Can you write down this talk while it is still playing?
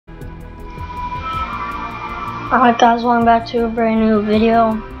Alright guys, welcome back to a brand new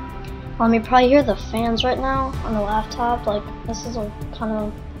video. You probably hear the fans right now on the laptop. Like, this is a kind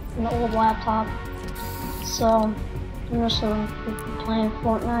of an old laptop. So, I'm just gonna be playing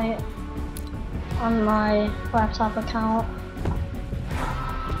Fortnite on my laptop account.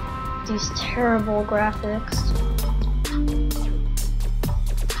 These terrible graphics.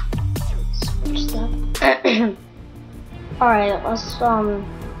 Switch that. Alright, let's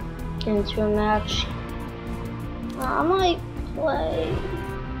get into a match. I might play.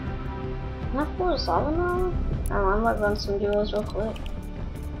 Am I 4-7 now? I don't know, I might run some duos real quick.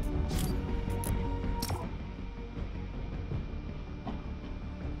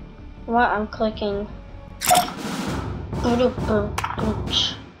 What? I'm clicking.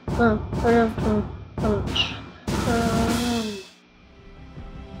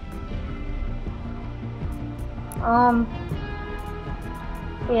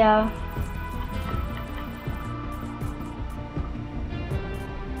 Yeah.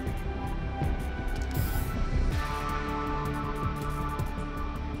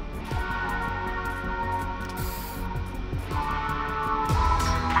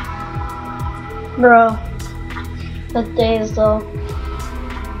 Bro, the days though.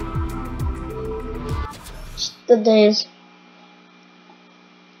 Just the days.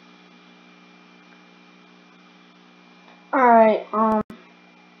 Alright,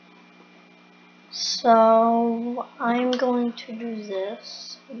 so I'm going to do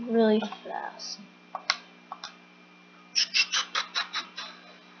this really fast.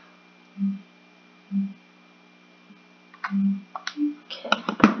 Okay.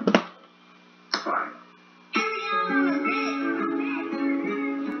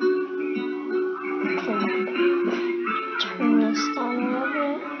 Turn this down a little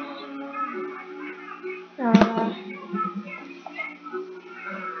bit.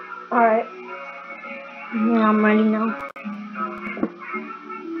 Alright. Yeah, I'm ready now.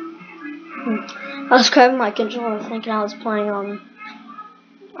 I was grabbing my controller thinking I was playing on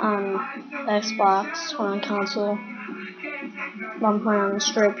Xbox or on console. But I'm playing on a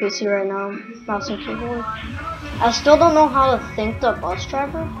straight PC right now. Mouse and keyboard. I still don't know how to think the bus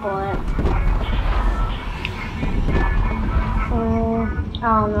driver, but I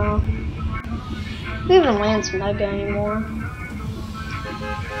don't know. Who even lands Mega anymore?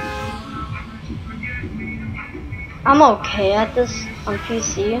 I'm okay at this on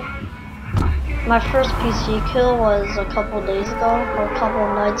PC. My first PC kill was a couple days ago, or a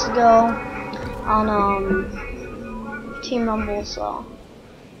couple nights ago, on Team Rumble, so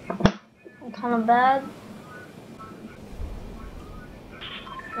I'm kind of bad.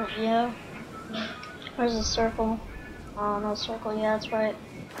 But yeah. Where's the circle? Oh, no circle. Yeah, that's right.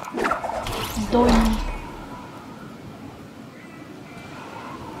 Doing.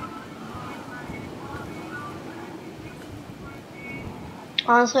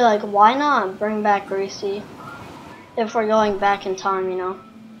 Honestly, like, why not bring back Greasy if we're going back in time, you know?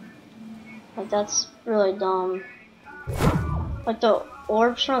 Like, that's really dumb. Like, the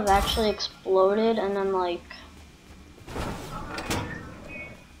orb should have actually exploded and then, like...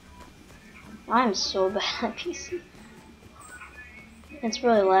 I'm so bad at PC. It's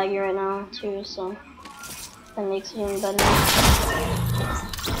really laggy right now, too, so... that makes it even better.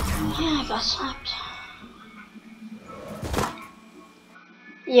 Yeah, I got slapped.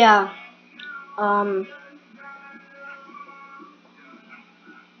 Yeah, I'm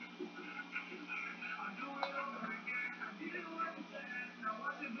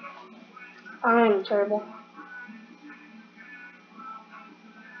terrible.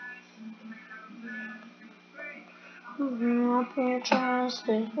 Up here, trying to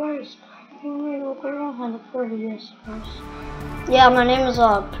stay first. Yeah, my name is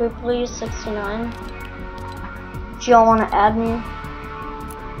Pooply69. If y'all want to add me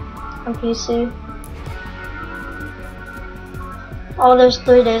on PC. Oh, there's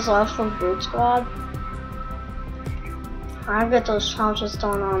 3 days left from Boot Squad. I get those challenges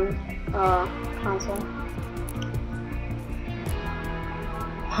done on console.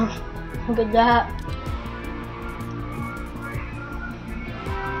 Look at that.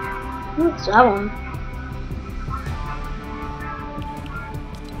 What's that one?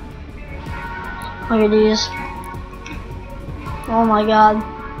 Look at these. Oh my god.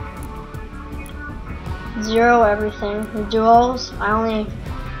 0 everything. The duos, I only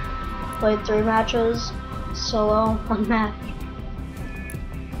played 3 matches. Solo, 1 match.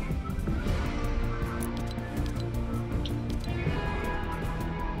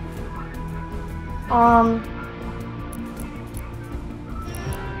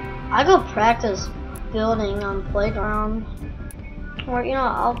 I go practice building on playground, or you know,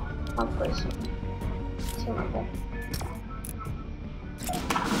 I'll play some Marble.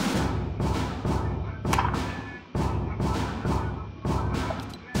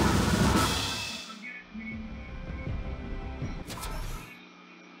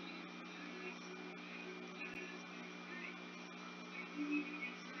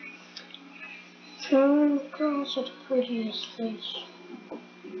 Girls with the prettiest face.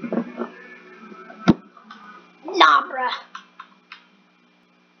 Nah, bruh.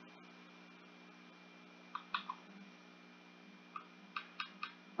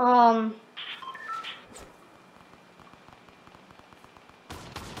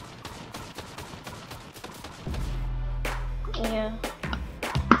 Yeah.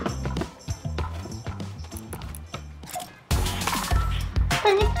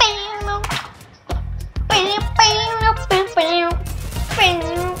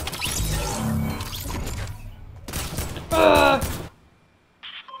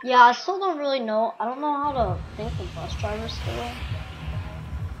 Yeah, I still don't really know. I don't know how to think of bus drivers still.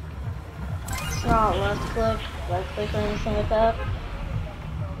 It's not left click, right click, or anything like that.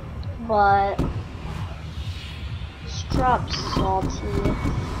 But strap salty.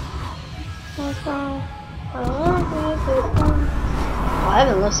 I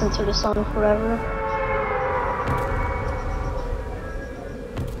haven't listened to this song forever.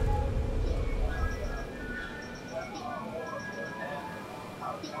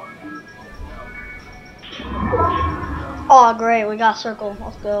 Oh great, we got circle.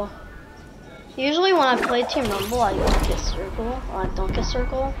 Let's go. Usually when I play Team Rumble, I don't get circle. Or I don't get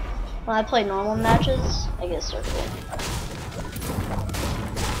circle. When I play normal matches, I get circle.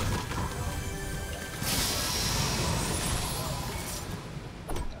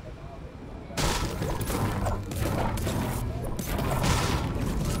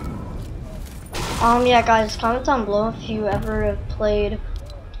 Yeah guys, comment down below if you ever have played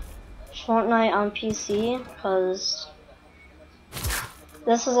Fortnite on PC, because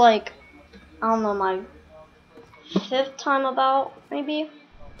this is like, I don't know, my 5th time about, maybe.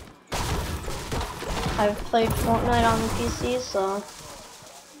 I've played Fortnite on PC, so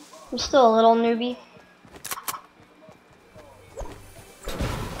I'm still a little newbie.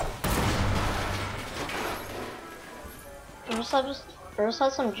 First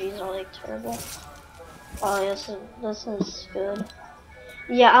SMGs are like terrible. Oh yes, this is good.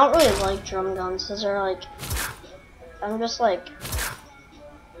 Yeah, I don't really like drum guns, cause they're like, I'm just like,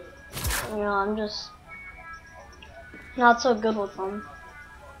 you know, I'm just not so good with them.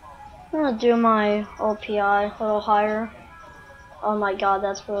 I'm gonna do my OPI a little higher. Oh my god,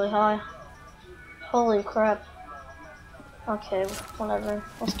 that's really high. Holy crap. Okay, whatever.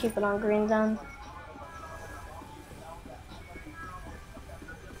 Let's keep it on green then.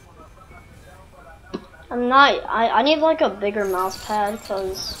 I need like a bigger mouse pad,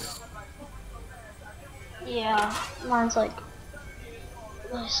 cause yeah, mine's like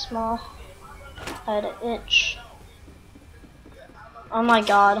really small. I had an itch. Oh my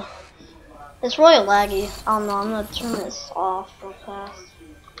god. It's really laggy. I don't know, I'm gonna turn this off real fast.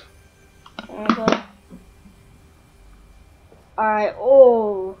 There we go. Alright,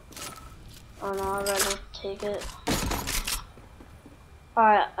 oh no, I'd rather take it.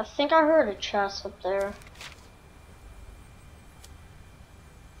 Alright, I think I heard a chest up there.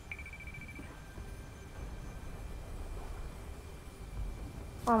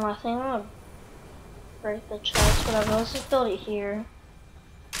 I think I'm gonna break the chest, whatever, let's just build it here.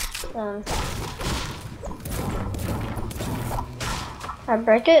 Then I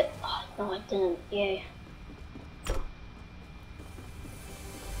break it? Oh, no, I didn't. Yay.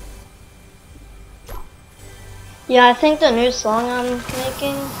 Yeah, I think the new song I'm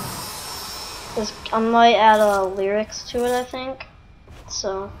making is, I might add lyrics to it, I think.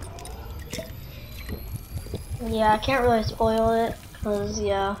 So yeah, I can't really spoil it, cause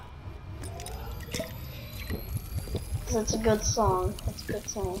yeah, cause it's a good song. It's a good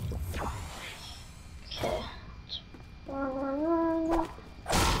song. Okay.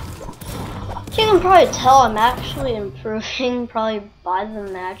 You can probably tell I'm actually improving probably by the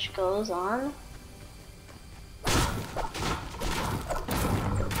match goes on.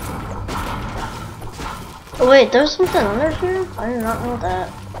 Oh wait, there's something under here? I did not know that.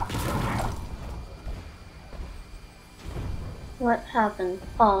 What happened?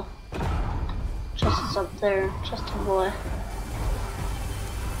 Oh. Chest is up there. Just a boy.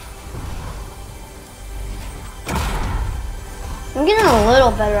 I'm getting a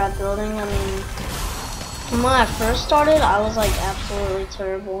little better at building. I mean, when I first started, I was like absolutely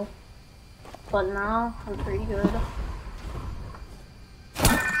terrible. But now, I'm pretty good.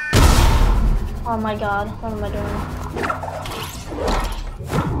 Oh my god, what am I doing?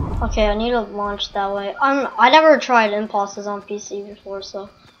 Okay, I need to launch that way. I never tried impulses on PC before, so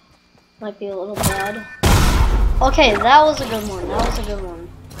might be a little bad. Okay, that was a good one. That was a good one.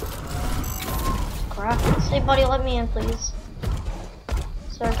 Crap. Hey, buddy, let me in, please.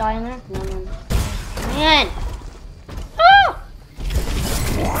 Is there a guy in there? No, no. Man! Ah!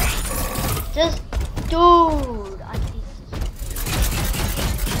 Just, dude! I hate this.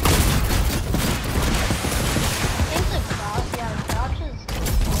 I think the crouch, yeah, the crouch is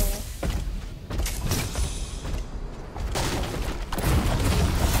cool.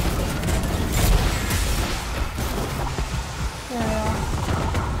 There we go.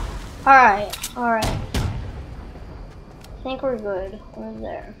 Alright, alright. I think we're good. We're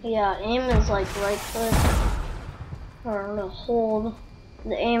there. Yeah, aim is like right click. Or the hold.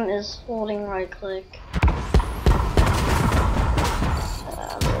 The aim is holding right click. I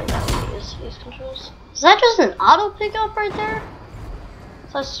really gotta use these controls. Is that just an auto pickup right there?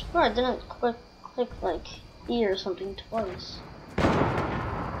 So I swear I didn't click like E or something twice.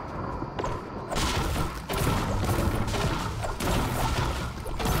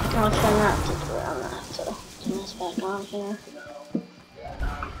 Okay, I'm gonna have to do it. I'm gonna have to turn this back on here.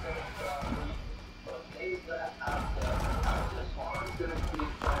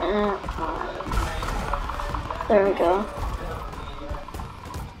 There we go.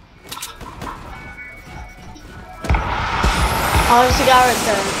 Oh, there's a guy right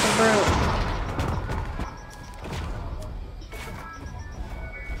there. The brute.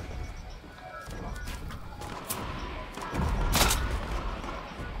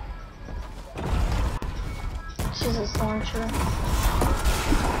 Jesus launcher.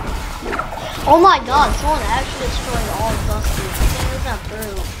 Oh my god, someone actually destroyed all of Dusty. I think it was that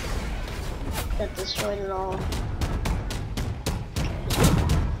brute that destroyed it all.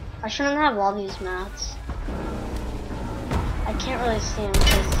 I shouldn't have all these mats. I can't really see them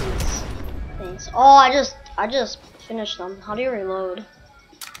because these things. Oh, I just finished them. How do you reload?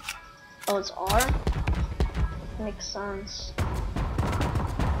 Oh, it's R? Makes sense.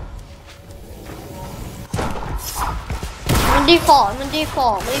 I'm in default. I'm in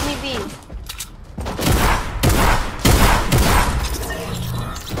default. Leave me be.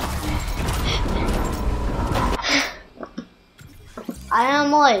 I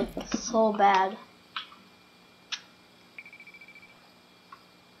am like so bad.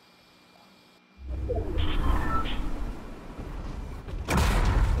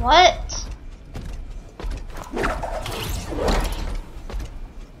 What?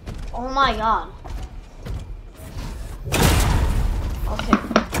 Oh my god. Okay.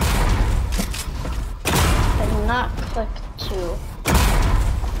 I did not click to.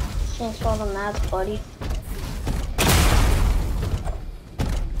 Thanks for all the math, buddy.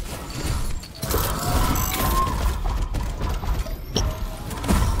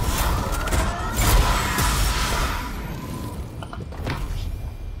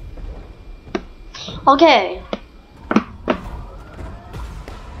 Okay.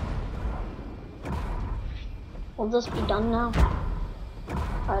 Will this be done now?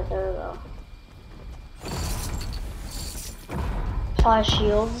 Alright, there we go. Apply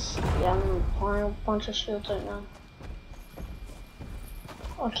shields. Yeah, I'm applying a bunch of shields right now.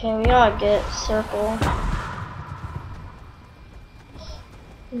 Okay, we gotta get circle.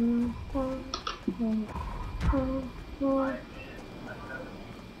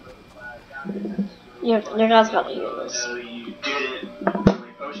 You guys gotta hear this.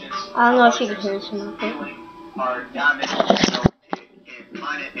 I don't know if you can hear this or not.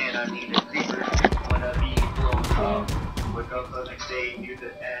 Would go for the next day, use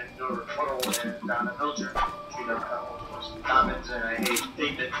it, and do a portal and down a filter. Shoot up a couple of diamonds, and I hate to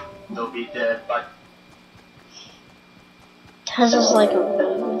think that they'll be dead, but. This is like a.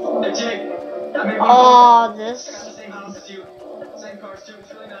 Oh, this. Same house as you, same cars too.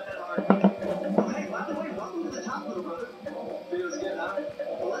 It's really not that hard. Oh, hey, by the way, welcome to the top, little brother. Feels good, huh?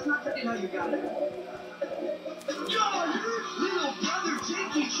 Well, let's not forget how you got it. Yo, little brother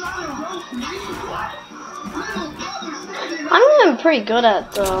Jakey trying to roast me? What? I'm doing pretty good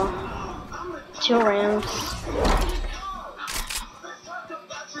at the 2 ramps.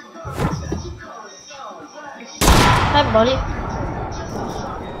 Hi, buddy.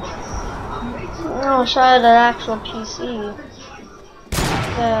 Oh, shout out an actual PC.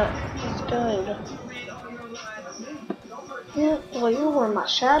 That is good. Yeah, well, you were my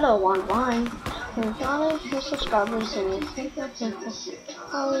shadow on Vine. And follow your subscribers and you think that's interesting.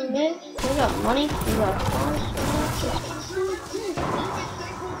 I'll admit, we got money, we got cars,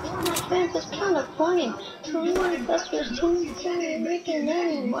 it's kind of funny. Some more investors team making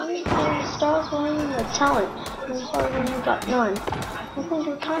any money, and the stars winning the talent. I'm sorry when you got none. I think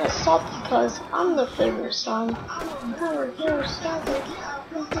you're kind of salty because I'm the favorite son. Never hear salty.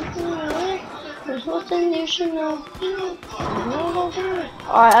 There's nothing you should know.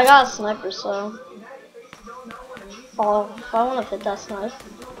 Alright, I got a sniper, so. Oh, if I want to hit that snipe.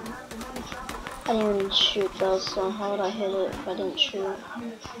 I didn't even shoot though, so how would I hit it if I didn't shoot?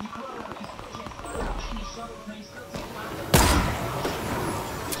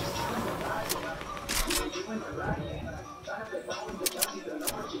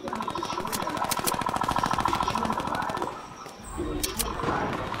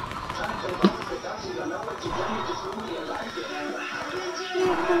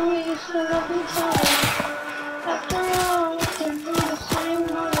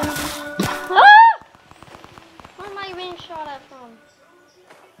 Where am I being shot at from?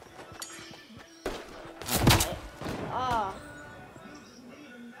 Ah.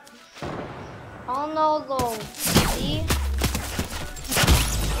 Oh no, though. See?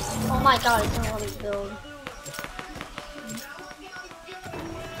 Oh my god, it's gonna let me build.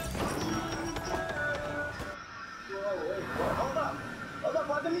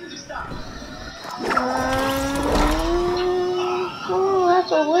 Oh,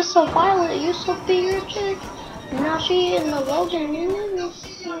 that's Alyssa Violet. Used to be your chick. Now she in the wilderness.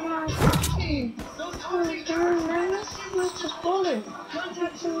 Let's just hold her.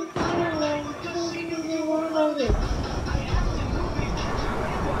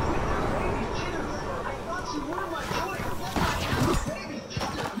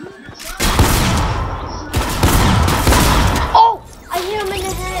 Oh! I hit him in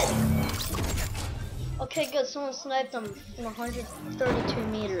the head! Okay, good. Someone sniped him from 132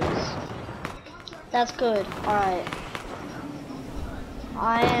 meters. That's good. Alright.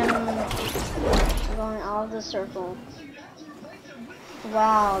 I am going out of the circle.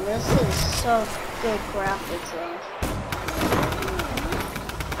 Wow, this is so good graphics though.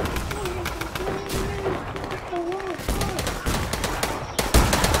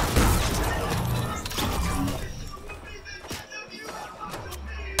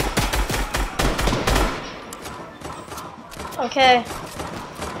 Okay.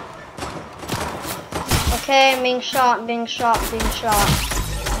 Okay, being shot, being shot, being shot.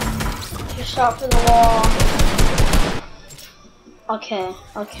 You shot for the wall. Okay,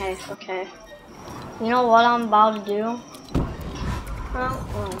 okay, okay. You know what I'm about to do? Well,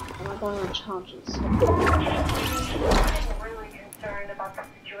 I'm not going on challenges.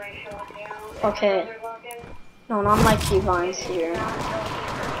 Okay. No, not my keybinds here.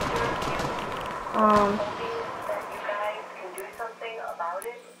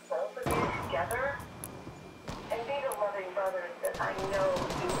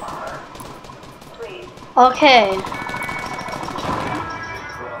 Okay.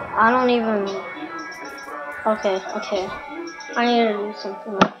 I don't even. Okay, okay. I need to do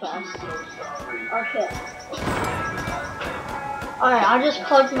something like fast. Okay. Alright, I just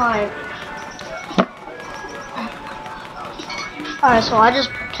plugged my. Alright, so I just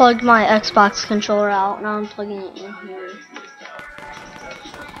plugged my Xbox controller out. Now I'm plugging it in here.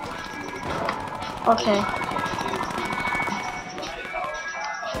 Okay.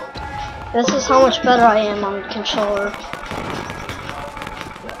 This is how much better I am on the controller.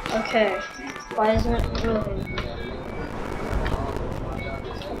 Okay. Why isn't it moving?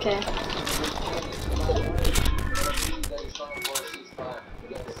 Okay.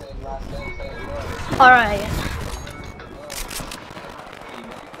 Alright.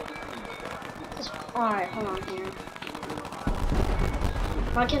 Alright, hold on here.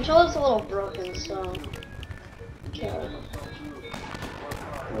 My controller's a little broken, so. Okay.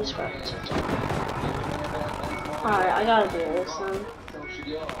 Alright, I gotta do this then.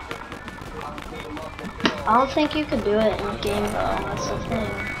 I don't think you can do it in game though, that's the thing.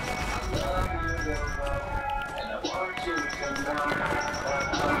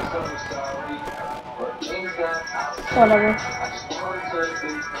 Whatever.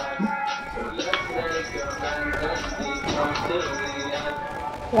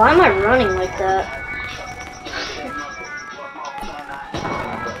 Why am I running like that?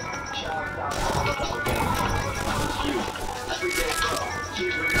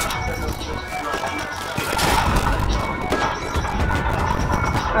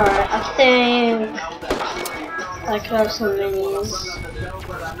 Alright, I think I could have some minis.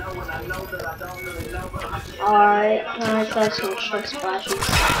 Alright, now I could have some chug splashes.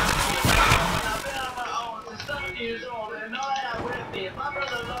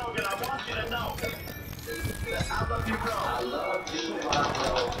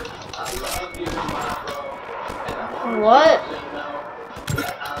 What?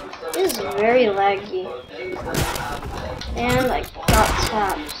 This is very laggy. And I got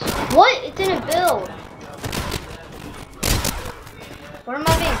tapped. What? It didn't build. Where am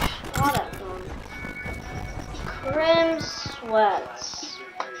I being shot at from? Crim sweats.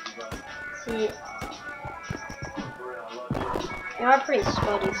 See, you are pretty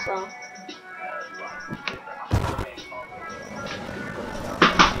sweaty, so.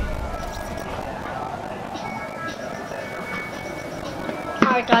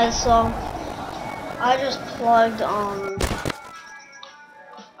 Alright guys, so I just plugged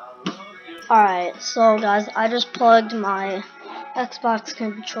alright, so guys, I just plugged my Xbox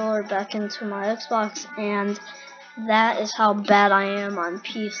controller back into my Xbox, and that is how bad I am on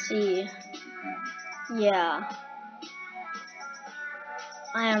PC. Yeah.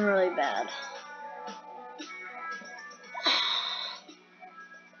 I am really bad.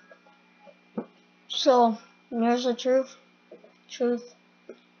 So, here's the truth.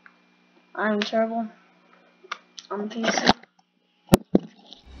 I'm terrible on PC.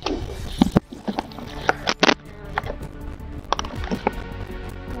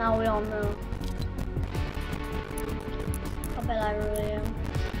 Now we all know how bad I really am.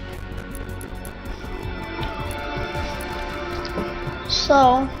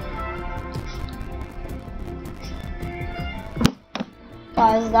 So,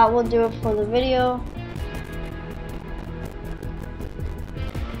 guys, that will do it for the video.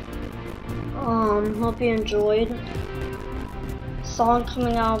 Hope you enjoyed. Song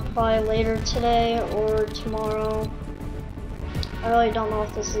coming out probably later today or tomorrow. I really don't know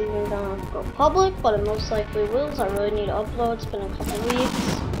if this is even gonna go public, but it most likely will, so I really need to upload. It's been a couple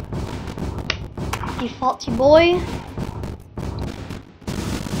weeks.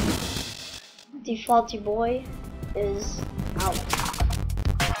 Defaulty boy is out.